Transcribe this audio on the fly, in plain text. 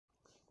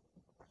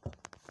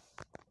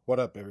What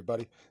up,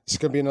 everybody? This is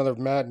going to be another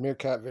Mad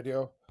Meerkat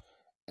video,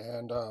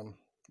 and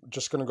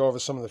just going to go over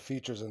some of the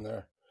features in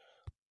there.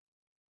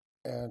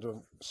 And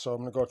so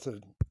I'm going to go to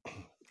the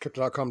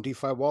Crypto.com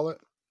DeFi wallet,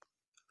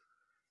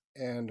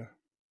 and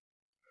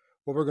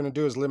what we're going to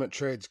do is limit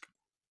trades.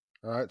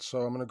 All right,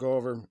 so I'm going to go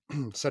over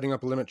setting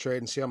up a limit trade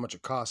and see how much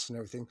it costs and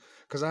everything,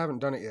 because I haven't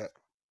done it yet.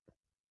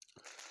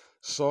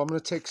 So I'm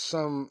going to take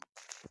some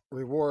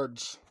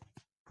rewards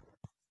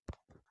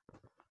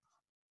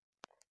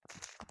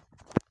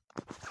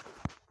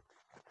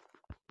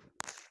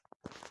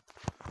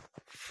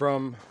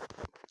from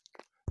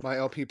my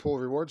LP pool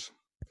rewards.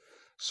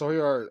 So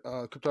here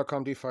are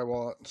Crypto.com DeFi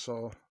wallet.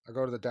 So I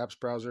go to the dApps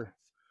browser,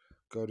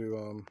 go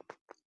to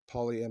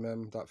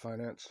PolyMM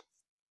Finance.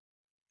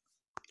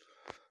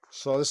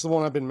 So this is the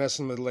one I've been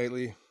messing with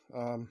lately.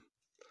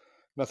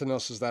 Nothing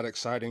else is that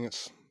exciting.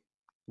 It's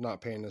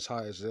not paying as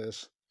high as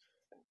this,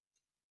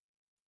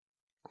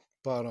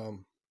 but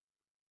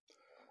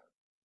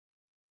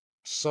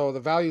so the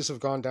values have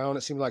gone down.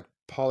 It seems like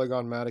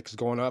Polygon Matic is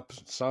going up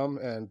some,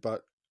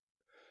 but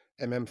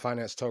MM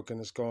Finance token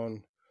is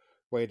going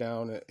way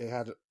down.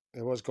 It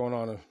was going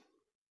on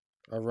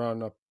a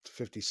run up to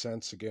 50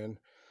 cents again,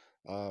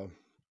 in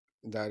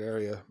that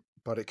area,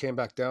 but it came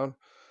back down.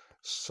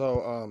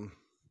 So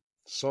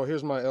so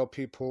here's my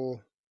LP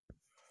pool.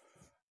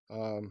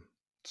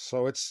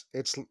 So it's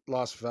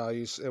lost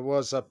values. It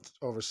was up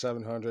over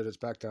 700. It's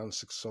back down to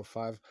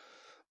 605,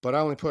 but I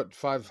only put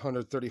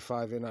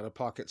 535 in out of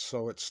pocket,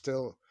 so it's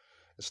still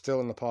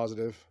in the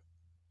positive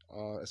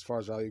as far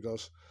as value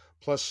goes.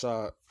 Plus,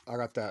 I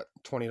got that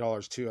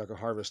 $20 too. I can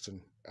harvest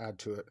and add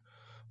to it.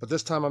 But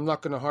this time I'm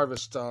not going to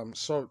harvest.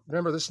 So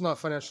remember, this is not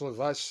financial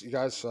advice, you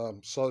guys. So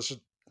this is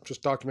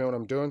just document what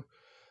I'm doing.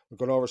 We're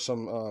going over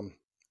some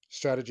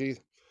strategy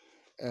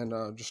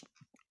and just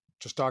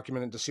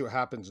document it to see what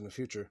happens in the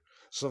future.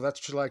 So if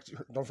that's what you like,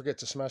 don't forget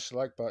to smash the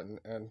like button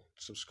and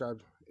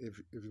subscribe if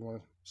you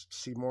want to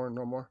see more and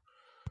know more.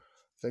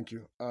 Thank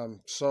you.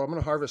 So I'm going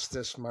to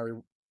harvest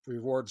my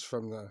rewards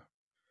from the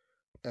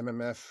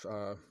MMF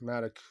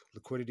Matic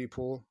liquidity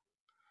pool.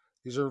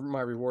 These are my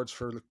rewards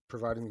for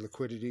providing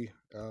liquidity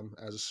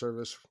as a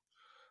service,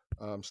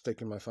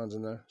 staking my funds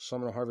in there. So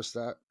I'm going to harvest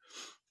that.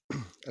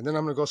 And then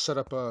I'm going to go set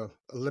up a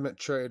limit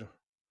trade,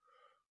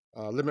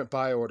 limit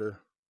buy order,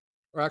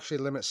 or actually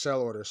limit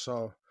sell order.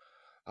 So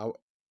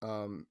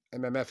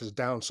MMF is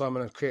down, so I'm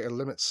going to create a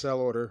limit sell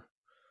order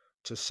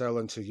to sell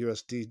into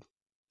USD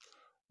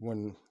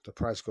when the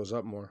price goes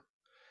up more.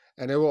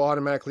 And it will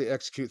automatically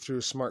execute through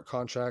a smart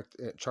contract.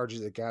 It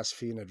charges a gas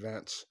fee in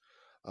advance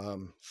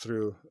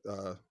through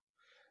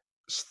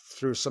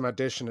some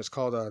addition. It's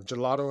called a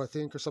gelato, I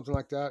think, or something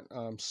like that.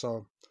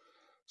 So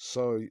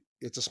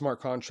it's a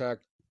smart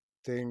contract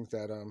thing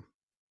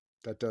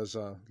that does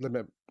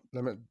limit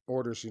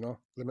orders,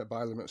 limit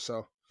buy, limit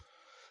sell.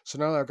 So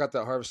now that I've got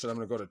that harvested, I'm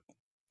gonna go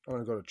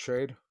to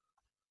trade,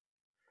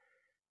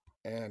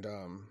 and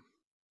I'm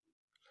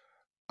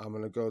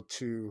gonna go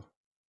to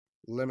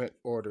limit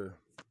order.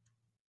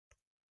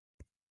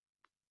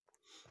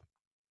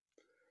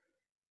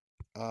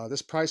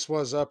 This price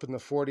was up in the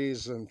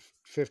 40s and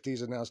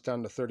 50s, and now it's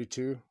down to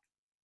 32.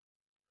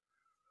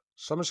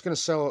 So I'm just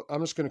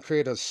gonna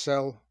create a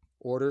sell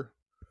order,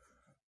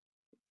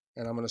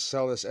 and I'm gonna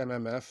sell this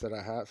MMF that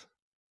I have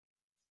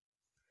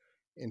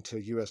into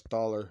US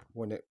dollar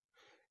when it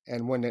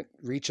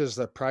reaches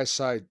the price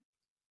I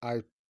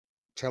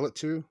tell it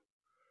to.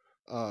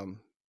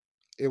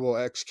 It will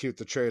execute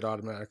the trade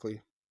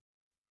automatically.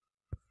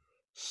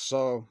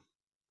 So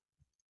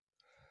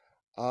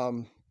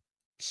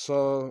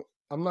so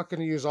I'm not going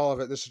to use all of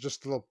it. This is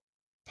just a little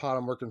pot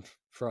I'm working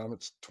from.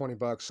 It's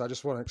 $20. I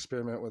just want to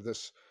experiment with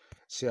this,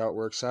 see how it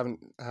works. I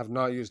have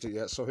not used it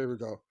yet. So here we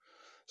go.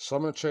 So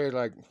I'm going to trade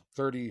like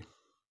 33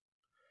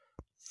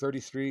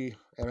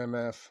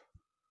 MMF.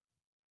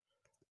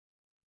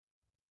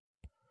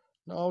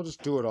 No, I'll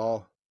just do it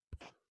all.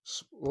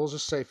 We'll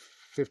just say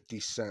 50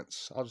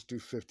 cents. I'll just do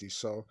 50.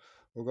 So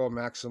we'll go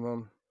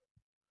maximum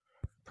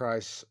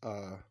price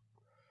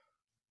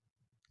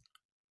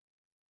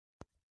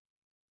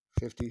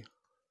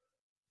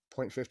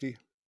 50.50,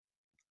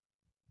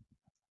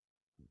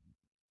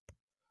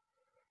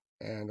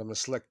 and I'm going to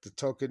select the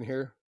token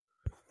here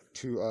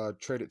to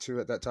trade it to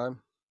at that time.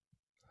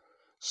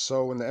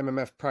 So when the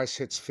MMF price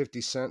hits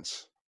 50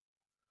 cents,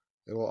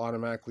 it will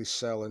automatically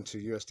sell into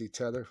USD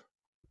Tether,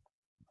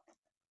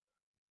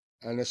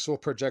 and this will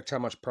project how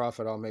much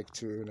profit I'll make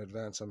to in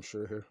advance, I'm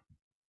sure here.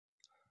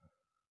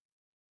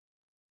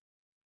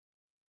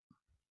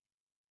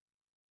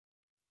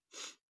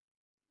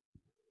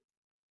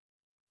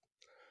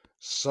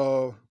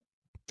 So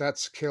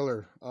that's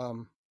killer.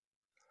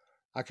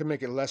 I can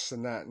make it less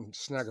than that and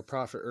snag a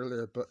profit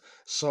earlier. But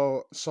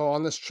so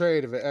on this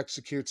trade, if it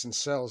executes and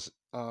sells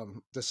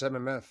this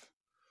MMF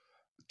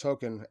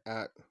token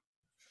at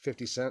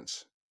 50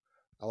 cents,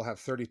 I'll have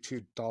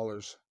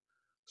 $32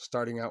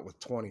 starting out with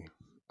 20.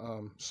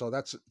 So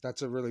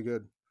that's a really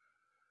good.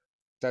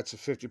 That's a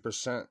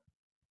 50%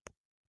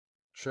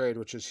 trade,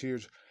 which is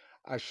huge.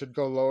 I should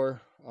go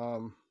lower,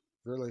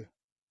 really.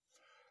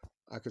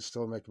 I could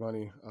still make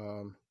money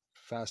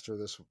faster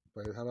this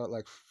way. How about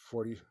like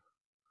 40?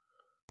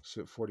 See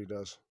what 40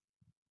 does.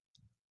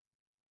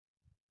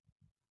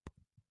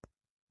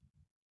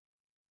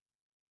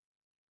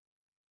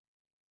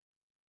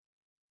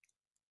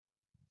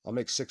 I'll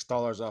make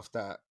 $6 off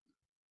that.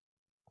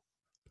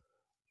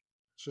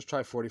 Let's just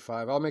try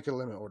 45. I'll make a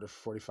limit order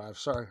for 45.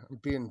 Sorry, I'm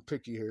being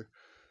picky here.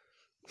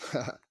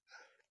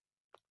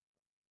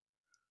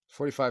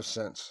 45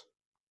 cents.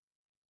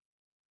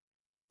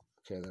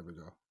 Okay, there we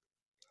go.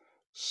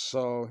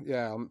 So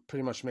yeah, I'll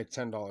pretty much make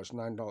 $10,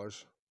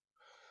 $9.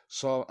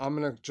 So I'm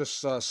gonna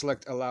just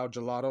select allow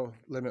gelato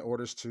limit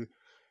orders to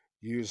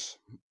use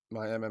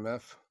my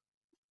MMF.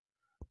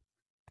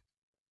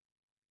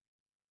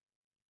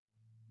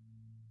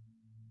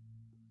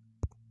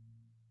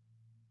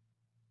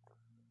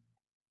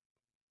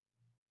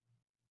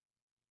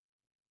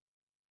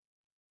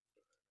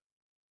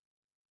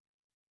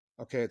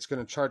 Okay, it's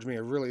gonna charge me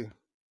a really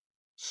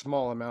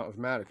small amount of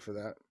Matic for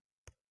that.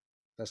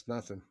 That's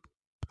nothing.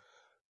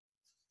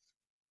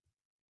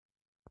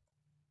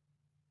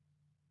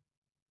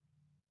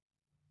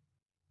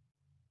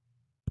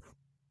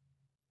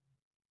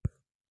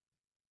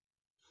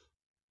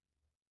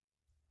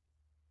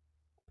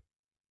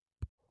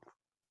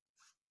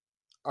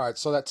 All right,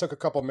 so that took a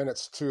couple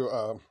minutes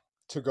to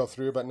go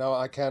through, but now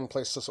I can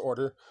place this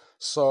order.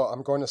 So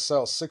I'm going to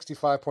sell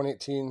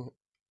 65.18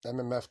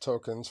 MMF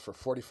tokens for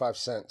 45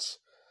 cents,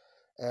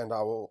 and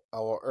I will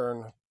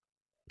earn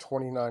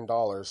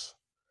 $29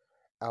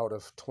 out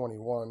of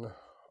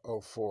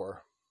 21.04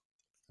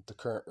 at the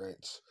current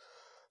rates.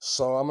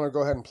 So I'm going to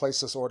go ahead and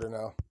place this order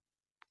now.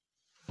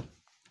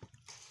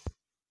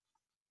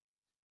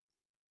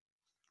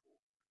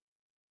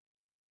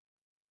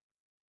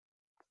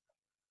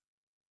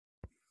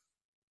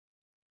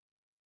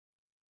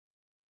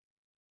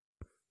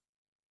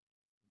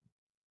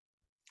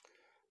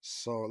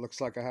 So it looks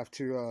like I have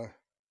to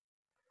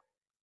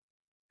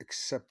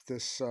accept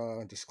this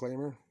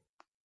disclaimer.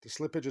 The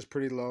slippage is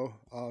pretty low,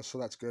 so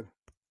that's good.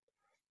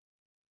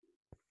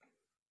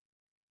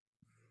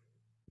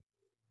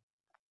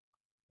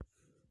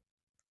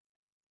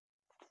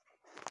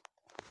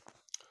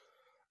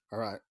 All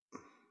right.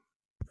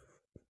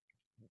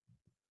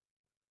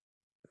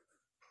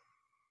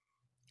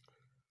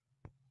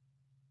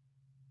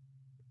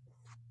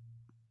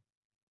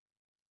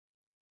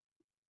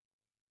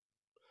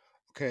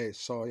 Okay,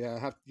 so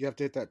yeah, you have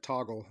to hit that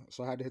toggle.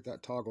 So I had to hit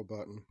that toggle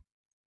button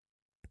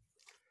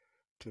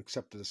to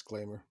accept the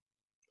disclaimer.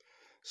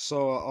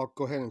 So I'll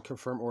go ahead and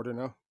confirm order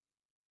now.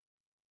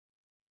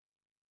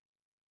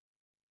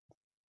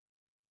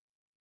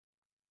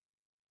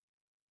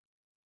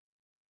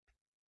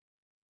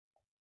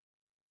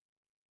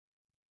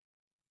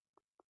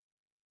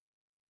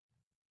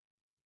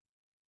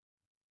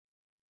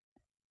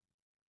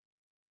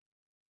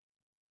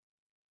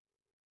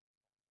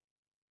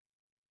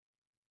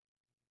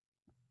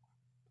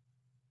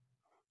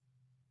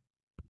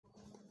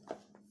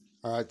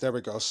 All right, there we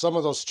go. Some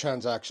of those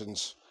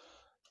transactions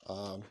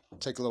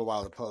take a little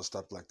while to post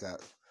up like that.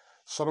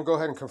 So I'm gonna go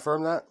ahead and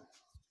confirm that.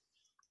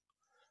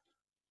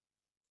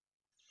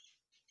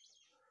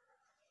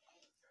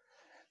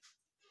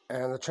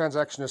 And the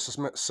transaction is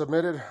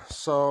submitted,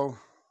 so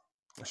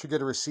I should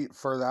get a receipt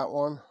for that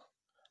one.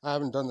 I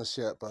haven't done this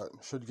yet, but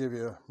should give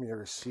me a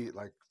receipt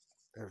like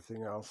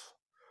everything else.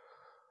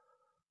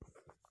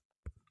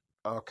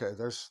 Okay,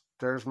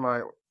 there's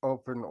my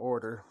open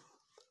order.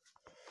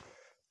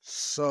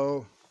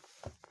 So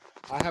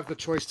I have the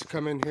choice to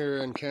come in here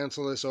and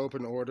cancel this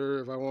open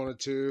order if I wanted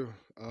to.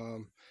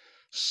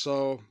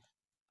 So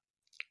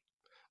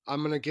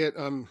I'm gonna get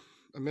a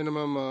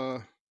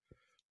minimum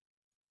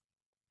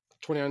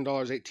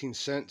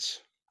 $29.18,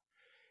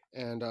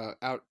 and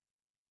out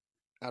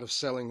of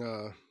selling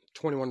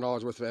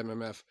 $21 worth of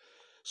MMF.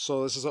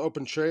 So this is an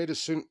open trade. As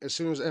soon as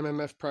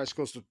MMF price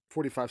goes to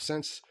 45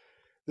 cents,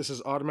 this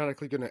is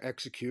automatically going to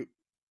execute,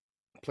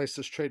 place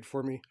this trade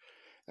for me,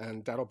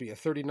 and that'll be a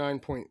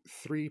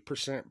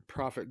 39.3%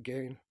 profit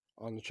gain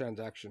on the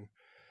transaction.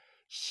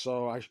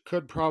 So I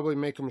could probably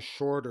make them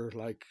shorter,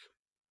 like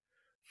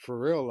for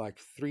real, like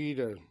 3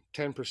 to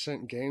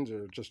 10% gains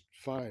are just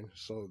fine.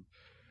 So,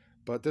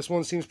 but this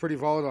one seems pretty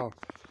volatile.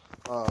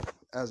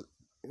 As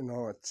you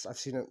know, I've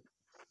seen it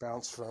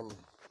bounce from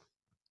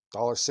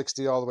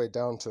 $1.60 all the way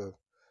down to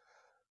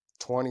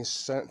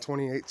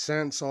 28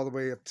 cents, all the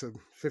way up to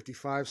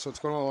 55. So it's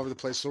going all over the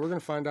place. So we're going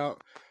to find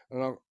out,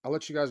 and I'll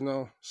let you guys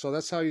know. So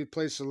that's how you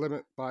place a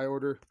limit buy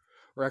order,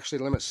 or actually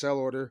limit sell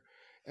order.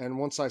 And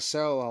once I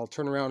sell, I'll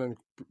turn around and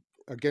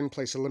again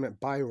place a limit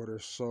buy order,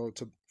 so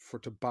to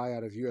buy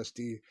out of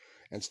USD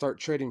and start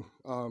trading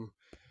on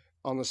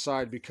the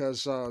side,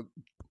 because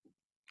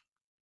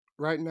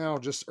right now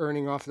just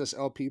earning off of this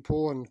LP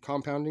pool and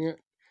compounding it,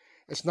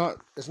 it's not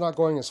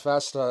going as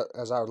fast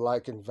as I would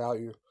like in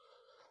value,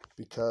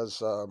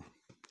 because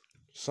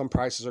some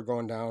prices are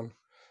going down.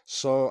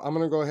 So I'm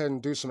going to go ahead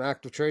and do some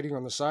active trading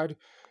on the side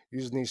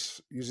using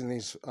these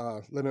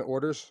limit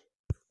orders,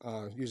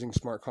 using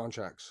smart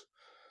contracts.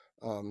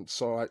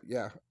 So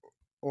yeah,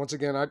 once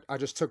again, I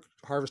just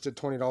harvested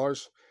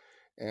 $20,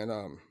 and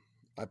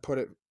I put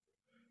it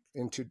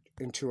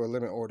into a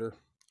limit order.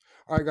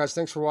 All right, guys,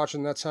 thanks for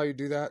watching. That's how you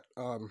do that.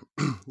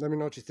 Let me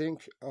know what you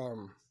think,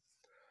 and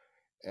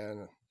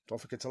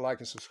don't forget to like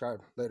and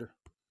subscribe. Later.